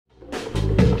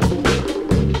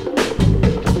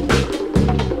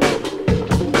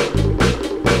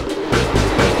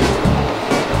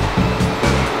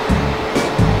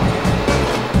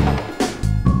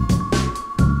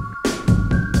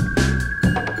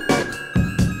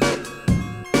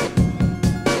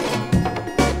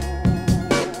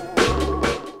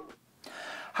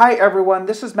Hi everyone,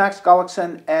 this is Max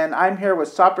Gullickson and I'm here with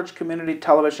Stockbridge Community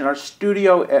Television, our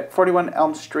studio at 41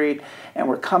 Elm Street, and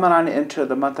we're coming on into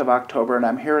the month of October, and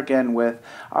I'm here again with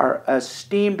our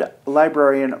esteemed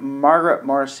librarian Margaret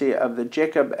Morrissey of the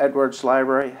Jacob Edwards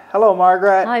Library. Hello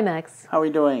Margaret. Hi Max. How are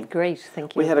we doing? Great,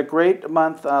 thank you. We had a great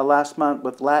month last month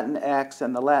with Latin X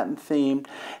and the Latin theme,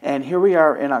 and here we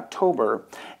are in October,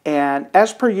 and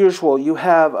as per usual you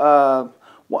have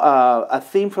a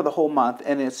theme for the whole month,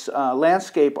 and it's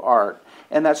landscape art,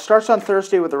 and that starts on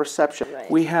Thursday with a reception. Right.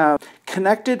 We have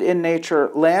Connected in Nature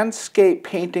landscape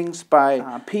paintings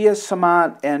by Pia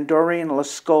Samant and Doreen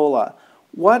Lascola.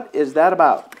 What is that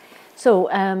about? So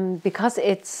because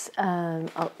it's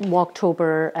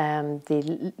Walktober,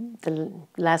 the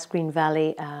Last Green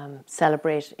Valley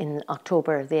celebrate in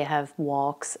October. They have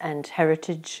walks and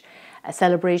heritage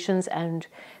celebrations, and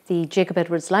the Jacob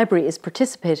Edwards Library is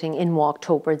participating in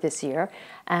Walktober this year,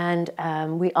 and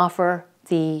we offer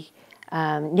the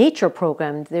nature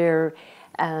program. They're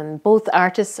both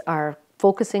artists are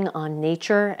focusing on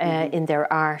nature in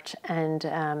their art, and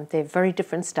they have very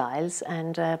different styles,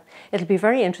 and it'll be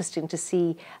very interesting to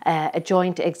see a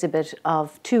joint exhibit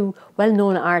of two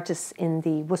well-known artists in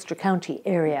the Worcester County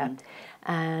area.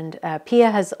 And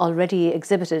Pia has already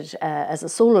exhibited as a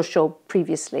solo show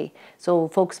previously, so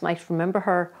folks might remember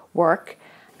her work,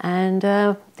 and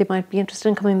they might be interested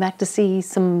in coming back to see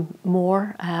some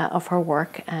more of her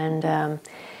work. And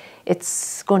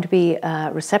it's going to be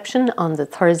a reception on the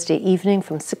Thursday evening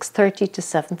from 6:30 to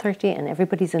 7:30, and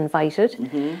everybody's invited,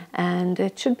 and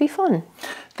it should be fun.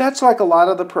 That's like a lot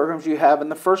of the programs you have. In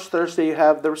the first Thursday you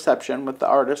have the reception with the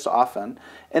artists often,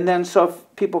 and then so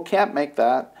if people can't make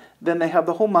that, then they have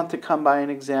the whole month to come by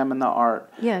and examine the art.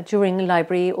 Yeah, during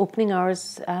library opening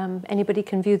hours, anybody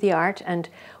can view the art, and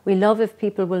we love if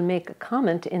people will make a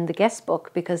comment in the guest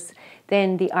book, because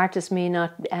then the artist may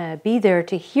not be there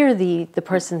to hear the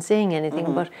person saying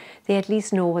anything, but they at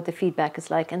least know what the feedback is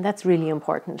like, and that's really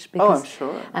important. Because, I'm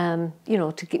sure. you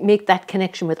know, to make that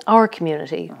connection with our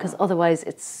community, because otherwise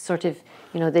it's sort of,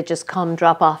 you know, they just come,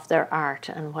 drop off their art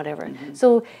and whatever.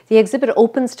 So the exhibit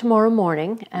opens tomorrow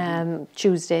morning,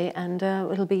 Tuesday, and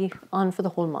it'll be on for the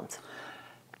whole month.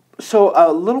 So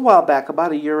a little while back,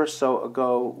 about a year or so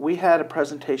ago, we had a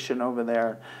presentation over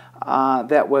there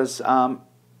that was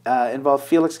involved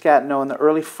Felix Gatineau and the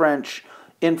early French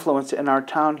influence in our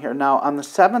town here. Now, on the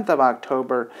 7th of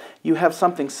October, you have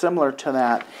something similar to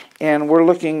that, and we're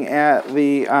looking at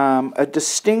the a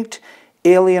distinct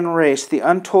alien race, the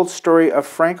untold story of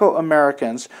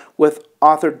Franco-Americans, with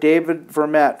author David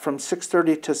Vermette from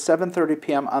 6:30 to 7:30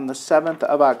 p.m. on the 7th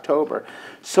of October.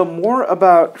 So more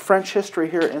about French history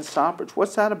here in Stockbridge.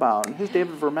 What's that about? And who's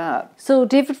David Vermette? So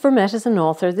David Vermette is an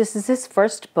author. This is his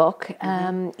first book.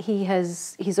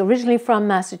 He's originally from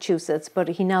Massachusetts, but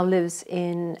he now lives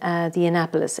in the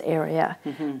Annapolis area.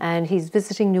 And he's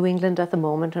visiting New England at the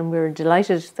moment, and we're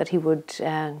delighted that he would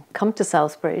come to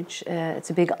Southbridge.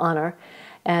 It's a big honor.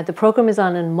 The program is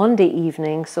on Monday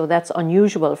evening, so that's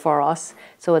unusual for us.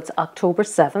 So it's October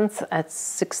 7th at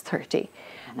 6:30.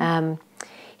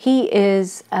 He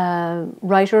is a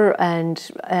writer and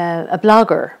a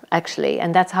blogger, actually,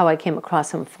 and that's how I came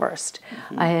across him first.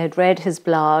 I had read his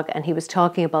blog, and he was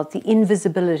talking about the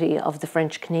invisibility of the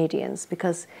French Canadians,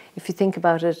 because if you think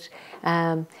about it,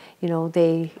 you know,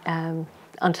 they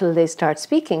until they start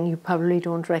speaking, you probably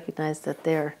don't recognize that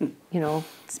they're, you know,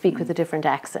 speak with a different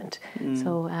accent.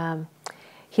 So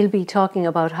he'll be talking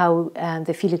about how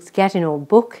the Felix Gatineau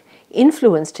book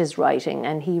influenced his writing,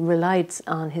 and he relied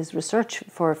on his research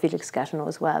for Felix Gatineau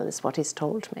as well, is what he's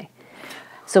told me.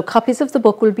 So copies of the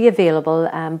book will be available.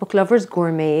 Book Lovers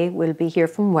Gourmet will be here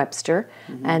from Webster,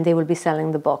 and they will be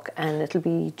selling the book, and it'll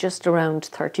be just around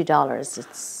 $30.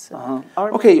 It's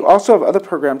Okay, you also have other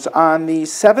programs. On the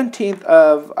 17th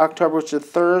of October, which is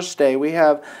Thursday, we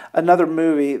have another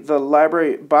movie, the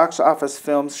library box office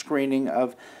film screening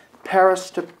of Paris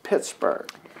to Pittsburgh.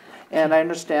 And I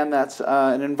understand that's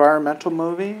an environmental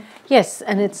movie? Yes,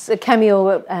 and it's a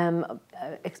cameo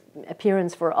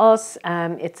appearance for us.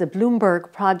 It's a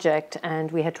Bloomberg project,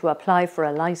 and we had to apply for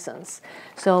a license.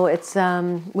 So it's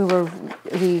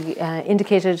we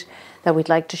indicated that we'd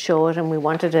like to show it, and we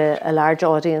wanted a large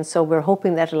audience. So we're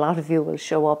hoping that a lot of you will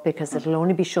show up, because it'll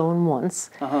only be shown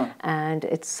once, and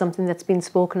it's something that's been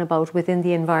spoken about within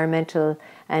the environmental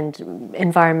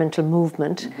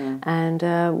movement, and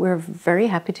we're very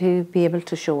happy to be able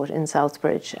to show it in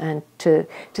Southbridge, and to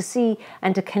see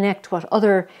and to connect what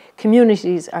other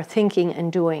communities are thinking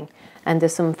and doing. And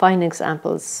there's some fine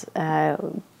examples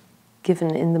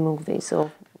given in the movie.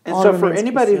 So And all so for remains to be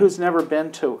anybody seen. who's never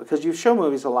been to, because you show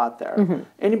movies a lot there,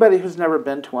 anybody who's never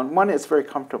been to one, it's very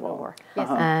comfortable. Yes.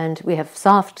 And we have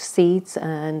soft seats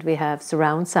and we have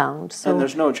surround sound. So And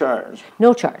there's no charge.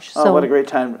 no charge. Oh, So what a great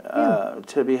time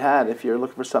to be had if you're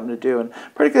looking for something to do. And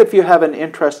pretty good if you have an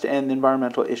interest in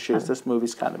environmental issues. This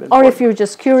movie's kind of important. or if you're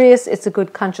just curious, it's a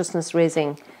good consciousness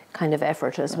raising kind of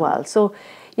effort as well. So,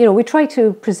 you know, we try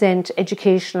to present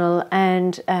educational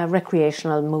and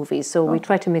recreational movies. So we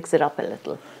try to mix it up a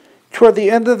little. Toward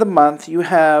the end of the month, you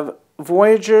have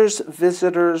Voyagers,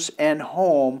 Visitors, and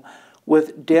Home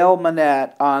with Dale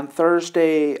Manette on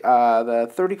Thursday,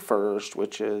 the 31st,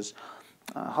 which is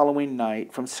Halloween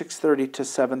night, from 6:30 to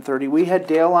 7:30. We had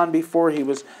Dale on before. He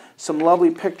was some lovely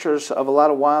pictures of a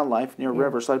lot of wildlife near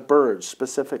rivers, like birds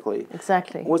specifically.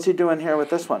 Exactly. What's he doing here with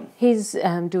this one? He's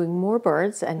doing more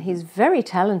birds, and he's very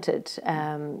talented.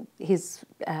 His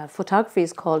photography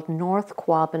is called North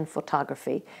Quabbin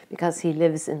Photography because he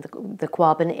lives in the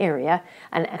Quabbin area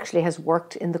and actually has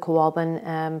worked in the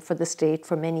Quabbin for the state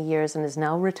for many years and is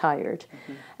now retired,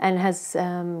 and has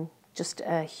just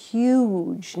a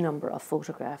huge number of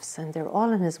photographs, and they're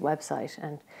all on his website,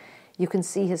 and you can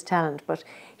see his talent. But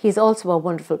he's also a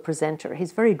wonderful presenter.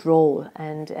 He's very droll,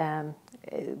 and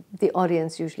the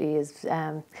audience usually is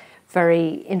very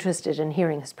interested in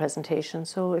hearing his presentation,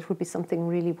 so it would be something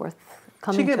really worth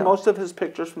coming to. Does he get most of his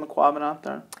pictures from the Quabbin out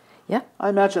there? Yeah. I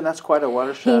imagine that's quite a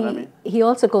watershed. He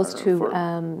also goes to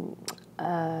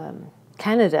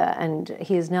Canada, and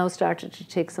he has now started to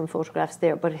take some photographs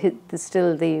there, but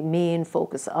still the main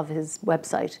focus of his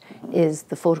website is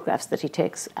the photographs that he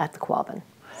takes at the Quabbin.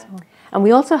 So. And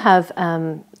we also have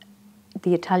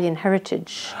the Italian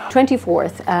Heritage.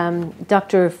 24th,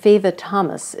 Dr. Fava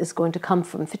Thomas is going to come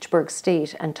from Fitchburg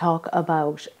State and talk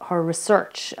about her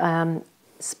research,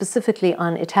 specifically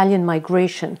on Italian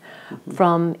migration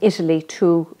from Italy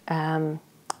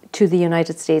to the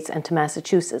United States and to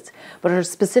Massachusetts. But her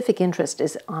specific interest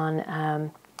is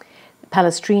on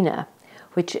Palestrina,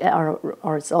 which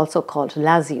or it's also called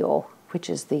Lazio, which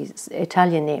is the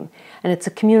Italian name. And it's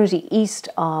a community east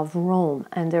of Rome,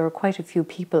 and there are quite a few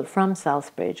people from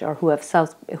Southbridge or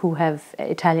who have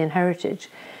Italian heritage,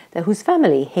 whose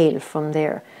family hail from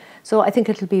there. So I think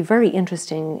it'll be very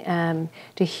interesting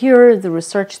to hear the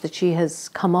research that she has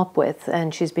come up with,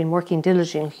 and she's been working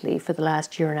diligently for the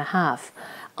last year and a half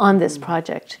on this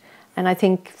project. And I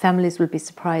think families will be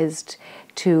surprised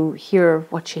to hear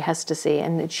what she has to say.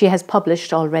 And she has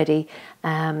published already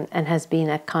and has been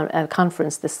at a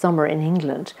conference this summer in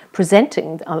England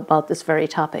presenting about this very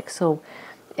topic. So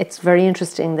it's very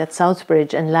interesting that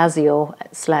Southbridge and Lazio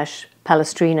 /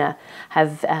 Palestrina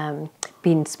have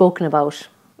been spoken about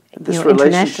this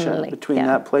relationship relationship between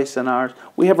that place and ours.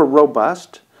 We have a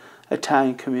robust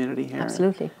Italian community here.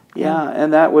 Absolutely. Yeah,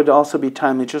 and that would also be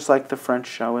timely, just like the French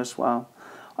show as well.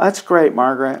 That's great,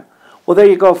 Margaret. Well, there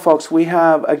you go, folks. We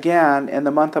have, again, in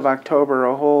the month of October,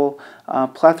 a whole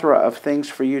plethora of things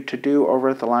for you to do over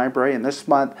at the library. And this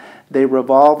month, they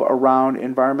revolve around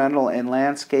environmental and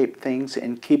landscape things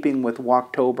in keeping with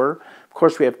Walktober. Of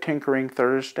course, we have Tinkering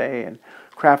Thursday and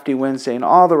Crafty Wednesday and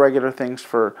all the regular things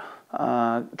for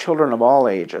children of all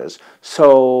ages.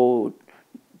 So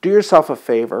do yourself a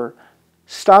favor.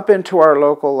 Stop into our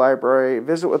local library,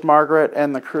 visit with Margaret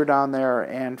and the crew down there,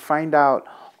 and find out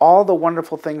all the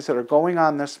wonderful things that are going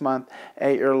on this month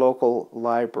at your local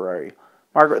library.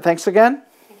 Margaret, thanks again.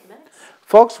 Thank you, Max.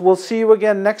 Folks, we'll see you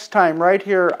again next time right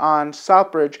here on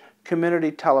Southbridge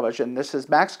Community Television. This is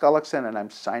Max Gullickson, and I'm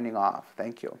signing off.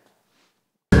 Thank you.